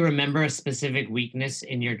 Do you remember a specific weakness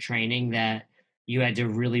in your training that you had to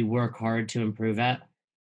really work hard to improve at?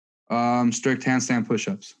 Strict handstand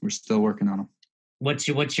push-ups. We're still working on them. What's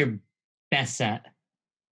your best set?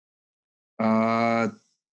 Probably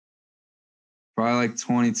like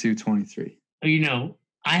 22, 23.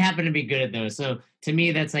 I happen to be good at those. So to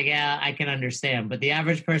me, that's like, yeah, I can understand. But the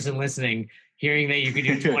average person listening, hearing that you could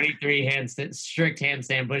do 23 strict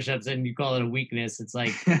handstand push-ups and you call it a weakness, it's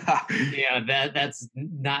like, that's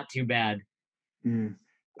not too bad.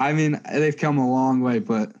 I mean, they've come a long way,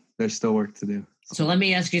 but there's still work to do. So let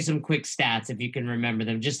me ask you some quick stats if you can remember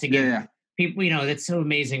them, just to give people, that's so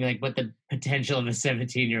amazing, like what the potential of a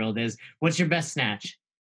 17-year-old is. What's your best snatch?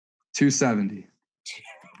 270.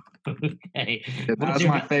 Okay. Yeah, that's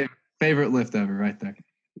my favorite lift ever right there.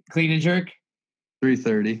 Clean and jerk?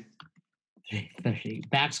 330. 330.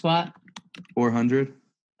 Back squat? 400.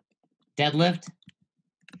 Deadlift?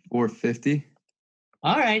 450.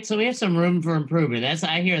 All right, so we have some room for improvement.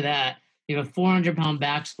 I hear that. You have a 400-pound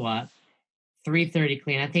back squat, 330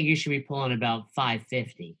 clean. I think you should be pulling about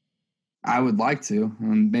 550. I would like to,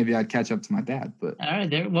 and maybe I'd catch up to my dad. But all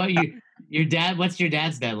right, your dad. What's your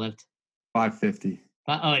dad's deadlift? 550.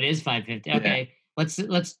 Oh, it is 550. Okay, yeah.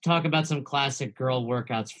 Let's talk about some classic girl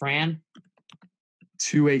workouts. Fran?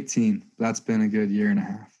 218. That's been a good year and a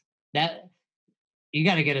half. That you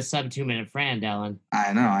got to get a sub 2-minute Fran, Dallin.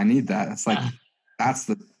 I know. I need that. It's like that's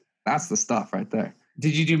the stuff right there.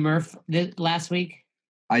 Did you do Murph last week?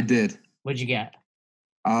 I did. What'd you get?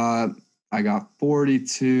 I got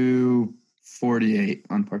 42, 48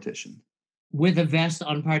 unpartitioned. With a vest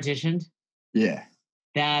unpartitioned? Yeah.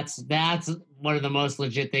 That's one of the most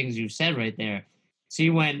legit things you've said right there. So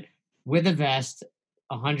you went with a vest,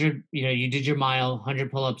 100, you did your mile,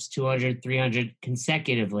 100 pull-ups, 200, 300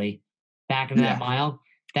 consecutively back into that mile.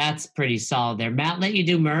 That's pretty solid there. Matt let you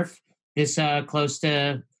do Murph this close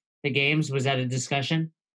to the games. Was that a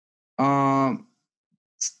discussion?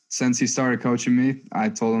 Since he started coaching me, I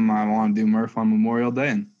told him I want to do Murph on Memorial Day,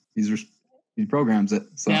 and he programs it.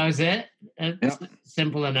 So that was it.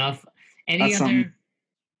 Simple enough. Any other?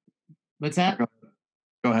 What's that?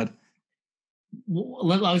 Go ahead.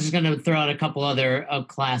 I was just going to throw out a couple other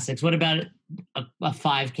classics. What about a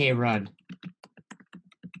 5K run?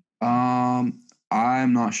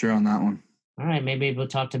 I'm not sure on that one. All right, maybe we'll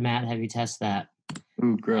talk to Matt. Have you test that?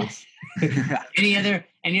 Ooh, gross. Any other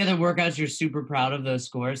workouts you're super proud of those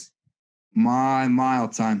scores? My mile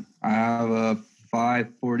time. I have a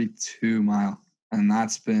 5:42 mile, and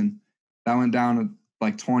that went down to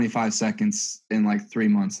like 25 seconds in like 3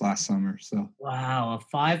 months last summer. So wow,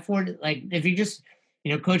 a 5:40. Like if you just,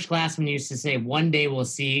 Coach Glassman used to say, one day we'll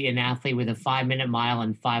see an athlete with a 5-minute mile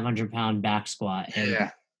and 500-pound back squat.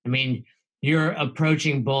 And I mean, you're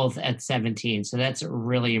approaching both at 17, so that's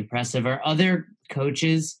really impressive. Are other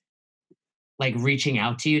coaches like reaching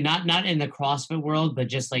out to you? Not in the CrossFit world, but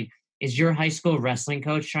just like, is your high school wrestling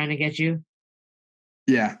coach trying to get you?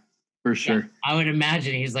 Yeah, for sure. Yeah, I would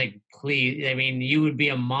imagine he's like, please. I mean, you would be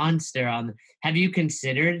a monster have you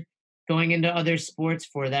considered going into other sports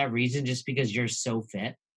for that reason, just because you're so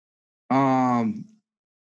fit? Well,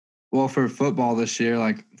 for football this year,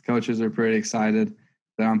 like coaches are pretty excited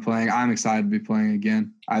that I'm playing. I'm excited to be playing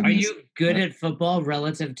again. Are you good at football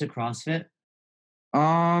relative to CrossFit?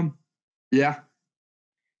 Yeah.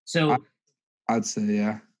 So I'd say,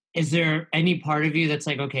 yeah. Is there any part of you that's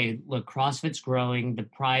like, okay, look, CrossFit's growing, the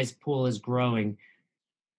prize pool is growing,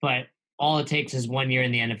 but all it takes is 1 year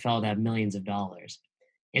in the NFL to have millions of dollars.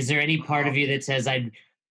 Is there any part of you that says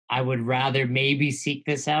I would rather maybe seek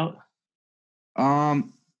this out?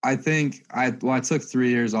 I think I took 3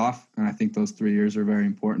 years off, and I think those 3 years are very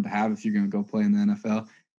important to have if you're going to go play in the NFL.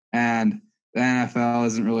 And the NFL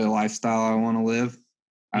isn't really a lifestyle I want to live.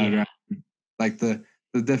 I would Yeah. rather, like the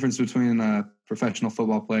difference between a professional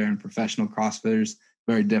football player and professional CrossFitters is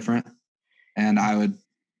very different, and I would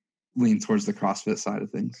lean towards the CrossFit side of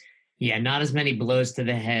things. Yeah, not as many blows to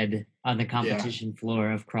the head on the Yeah, competition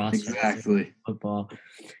floor of CrossFit as exactly. football.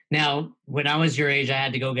 Now, when I was your age, I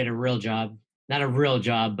had to go get a real job. Not a real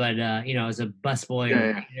job, but as a busboy or Yeah, a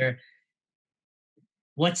yeah. waiter.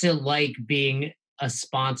 What's it like being a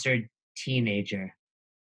sponsored teenager?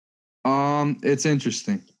 It's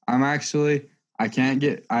interesting. I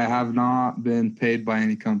have not been paid by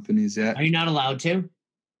any companies Are yet you not allowed to?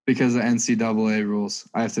 because of NCAA rules.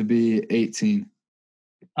 I have to be 18.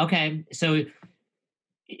 Okay, so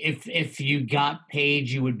if you got paid,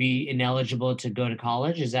 you would be ineligible to go to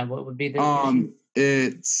college. Is that what would be the issue?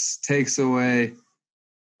 It takes away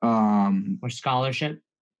Or scholarship?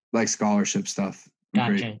 like scholarship stuff. I'm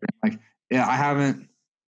pretty Gotcha. sure. Like, yeah,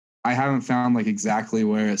 I haven't found like exactly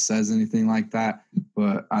where it says anything like that,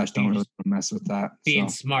 but I just don't You really just want to mess with that. being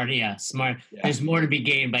So smart, yeah, smart. yeah. There's more to be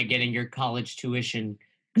gained by getting your college tuition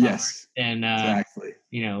covered Yes, than exactly.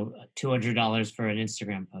 $200 for an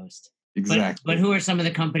Instagram post. But Exactly. who are some of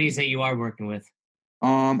the companies that you are working with?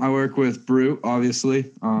 I work with Brute, obviously.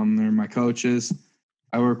 They're my coaches.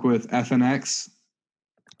 I work with FNX.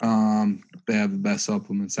 They have the best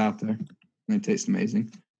supplements out there. They taste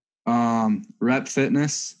amazing. Rep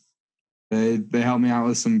Fitness. They help me out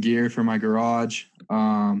with some gear for my garage.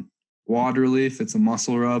 Water Relief. It's a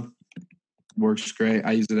muscle rub. Works great.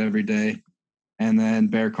 I use it every day. And then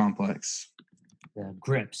Bear Complex. The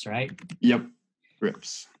grips, right? Yep.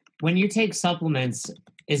 Grips. When you take supplements,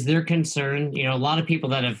 is there concern? A lot of people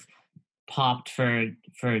that have popped for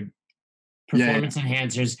Yeah. performance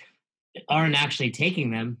enhancers aren't actually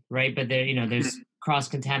taking them, right? But there's cross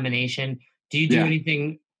contamination. Do you do Yeah.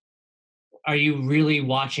 anything? Are you really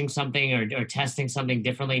watching something or testing something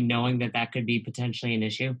differently, knowing that could be potentially an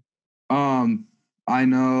issue? I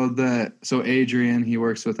know that. So Adrian, he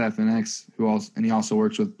works with FNX, he also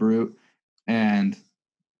works with Brute, and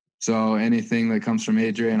so anything that comes from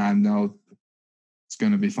Adrian, I know it's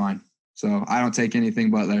going to be fine. So I don't take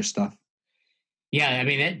anything but their stuff. Yeah, I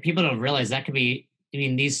mean, people don't realize that could be. I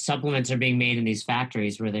mean, these supplements are being made in these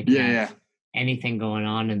factories where they can have anything going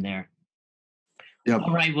on in there. Yep.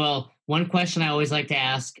 All right. Well, one question I always like to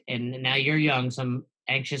ask, and now you're young, so I'm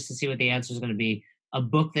anxious to see what the answer is going to be. A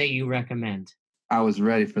book that you recommend. I was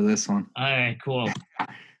ready for this one. All right, cool.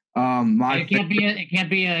 It can't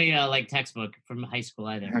be a like textbook from high school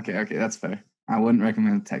either. Okay, that's fair. I wouldn't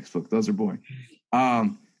recommend a textbook; those are boring.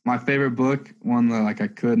 My favorite book, one that I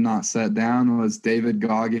could not set down, was David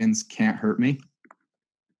Goggins' "Can't Hurt Me."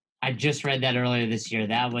 I just read that earlier this year.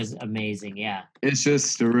 That was amazing. Yeah, it's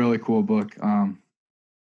just a really cool book.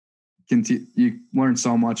 You learn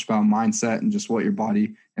so much about mindset and just what your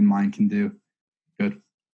body and mind can do. Good.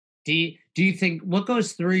 Do you think what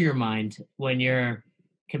goes through your mind when you're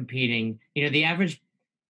competing? The average,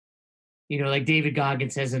 like David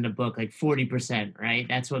Goggins says in the book, like 40%, right?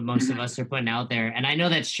 That's what most of us are putting out there. And I know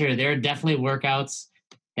that's true. There are definitely workouts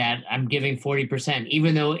that I'm giving 40%,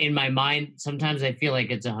 even though in my mind, sometimes I feel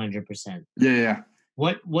like it's 100%. Yeah.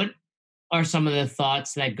 What are some of the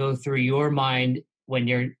thoughts that go through your mind when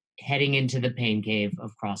you're heading into the pain cave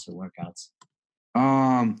of CrossFit workouts?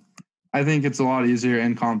 I think it's a lot easier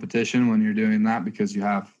in competition when you're doing that because you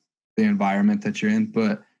have the environment that you're in.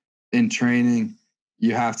 But in training,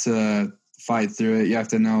 you have to fight through it. You have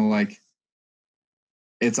to know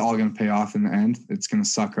it's all going to pay off in the end. It's going to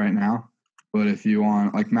suck right now. But if you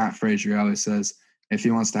want, like Matt Frazier always says, if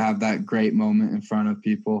he wants to have that great moment in front of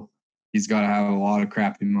people, he's got to have a lot of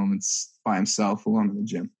crappy moments by himself alone in the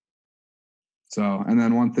gym. So, and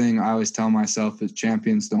then one thing I always tell myself is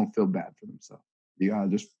champions don't feel bad for themselves. You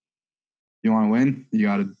want to win, you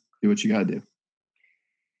got to do what you got to do.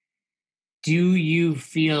 Do you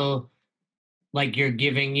feel like you're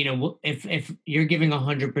giving, if you're giving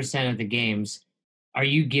 100% of the games, are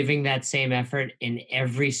you giving that same effort in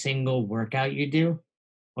every single workout you do?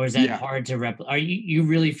 Or is that hard to replicate? You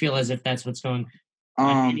really feel as if that's what's going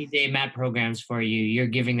on any day mat programs for you? You're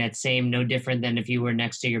giving that same, no different than if you were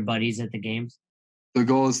next to your buddies at the games? The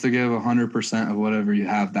goal is to give 100% of whatever you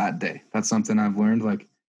have that day. That's something I've learned. Like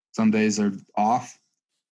some days are off,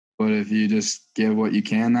 but if you just give what you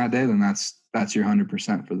can that day, then that's your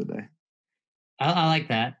 100% for the day. I like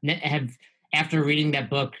that. After reading that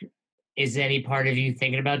book, is any part of you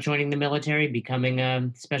thinking about joining the military,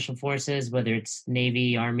 becoming special forces, whether it's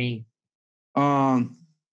Navy, Army? I've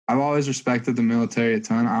always respected the military a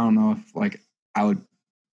ton. I don't know if I would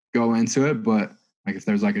go into it, but if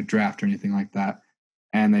there's a draft or anything like that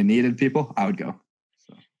and they needed people, I would go.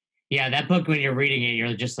 So. Yeah, that book, when you're reading it,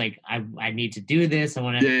 you're just like, I need to do this. I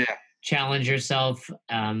want to Yeah, challenge yourself.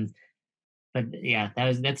 But yeah,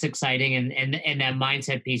 that's exciting. And that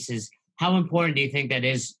mindset piece is, how important do you think that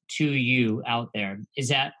is to you out there? Is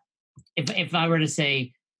that, if I were to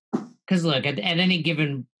say, because look, at any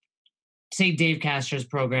given, say Dave Castro's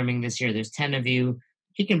programming this year, there's 10 of you.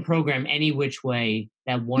 He can program any which way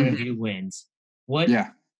that one of Mhm. you wins. What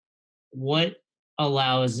Yeah, what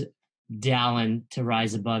allows Dallin to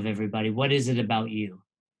rise above everybody? What is it about you?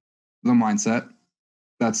 the mindset.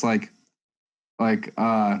 That's like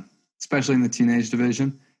especially in the teenage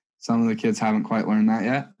division, some of the kids haven't quite learned that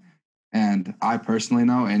yet. And I personally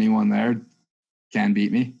know anyone there can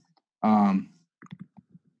beat me.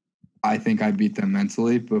 I think I beat them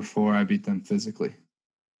mentally before I beat them physically.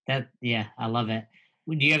 Yeah, I love it.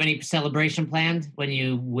 Do you have any celebration planned when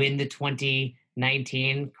you win the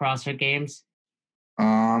 2019 CrossFit Games?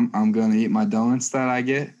 I'm gonna eat my donuts that I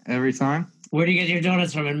get every time. Where do you get your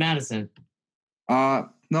donuts from in Madison?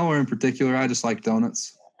 Nowhere in particular. I just like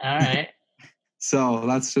donuts. All right. So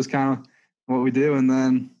that's just kind of what we do. And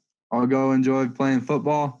then I'll go enjoy playing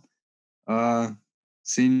football.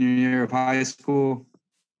 Senior year of high school,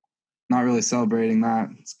 not really celebrating that.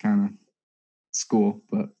 It's kind of school,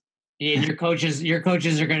 but Yeah, and your coaches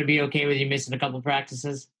are going to be okay with you missing a couple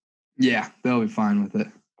practices. yeah, they'll be fine with it.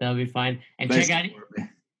 That'll be fine. And They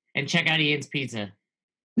check out Ian's Pizza.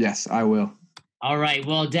 Yes, I will. All right.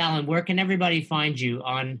 Well, Dallin, where can everybody find you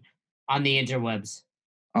on the interwebs?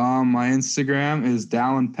 My Instagram is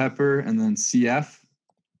Dallin Pepper and then CF,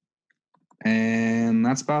 and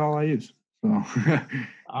that's about all I use. So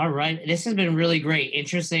All right. This has been really great.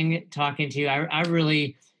 Interesting talking to you. I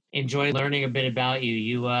really enjoy learning a bit about you.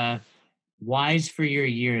 You wise for your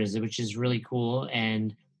years, which is really cool.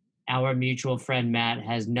 And our mutual friend Matt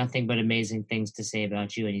has nothing but amazing things to say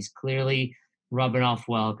about you, and he's clearly rubbing off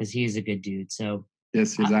well because he is a good dude. So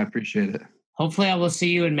yes, I appreciate it. hopefully I will see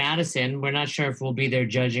you in Madison. We're not sure if we'll be there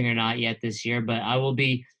judging or not yet this year, but I will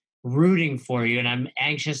be rooting for you, and I'm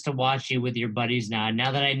anxious to watch you with your buddies now.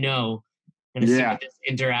 Now that I know, I'm gonna see Yeah, what this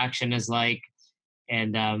interaction is like.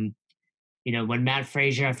 And when Matt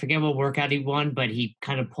Frazier, I forget what workout he won, but he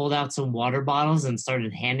kind of pulled out some water bottles and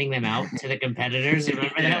started handing them out to the competitors.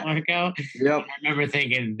 Remember that workout? Yep. I remember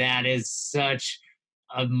thinking that is such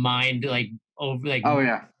a mind Oh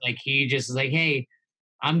yeah. like he just is like, hey,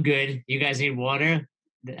 I'm good. You guys need water.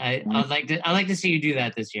 I'd like to see you do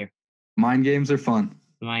that this year. Mind games are fun.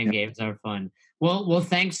 Mind games are fun. Well,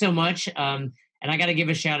 thanks so much. And I got to give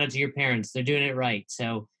a shout out to your parents. They're doing it right.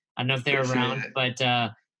 So I don't know if they're Appreciate around, it.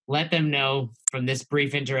 but let them know from this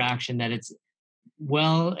brief interaction that it's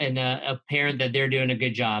well and apparent that they're doing a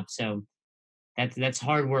good job. So that's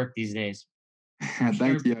hard work these days.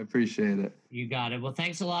 Thank you. I appreciate it. You got it. Well,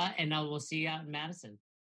 thanks a lot, and we'll see you out in Madison.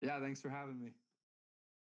 Yeah, thanks for having me.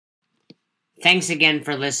 Thanks again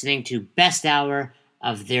for listening to Best Hour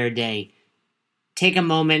of Their Day. Take a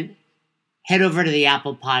moment, head over to the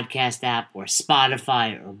Apple Podcast app or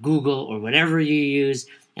Spotify or Google or whatever you use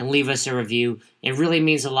and leave us a review. It really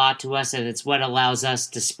means a lot to us, and it's what allows us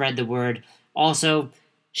to spread the word. Also,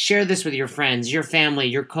 share this with your friends, your family,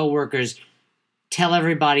 your coworkers. Tell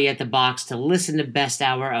everybody at the box to listen to Best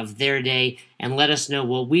Hour of Their Day and let us know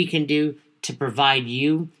what we can do to provide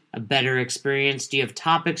you a better experience. Do you have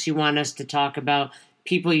topics you want us to talk about?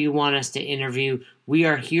 People you want us to interview? We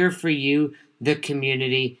are here for you, the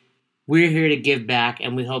community. We're here to give back,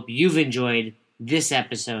 and we hope you've enjoyed this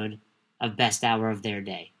episode of Best Hour of Their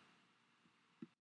Day.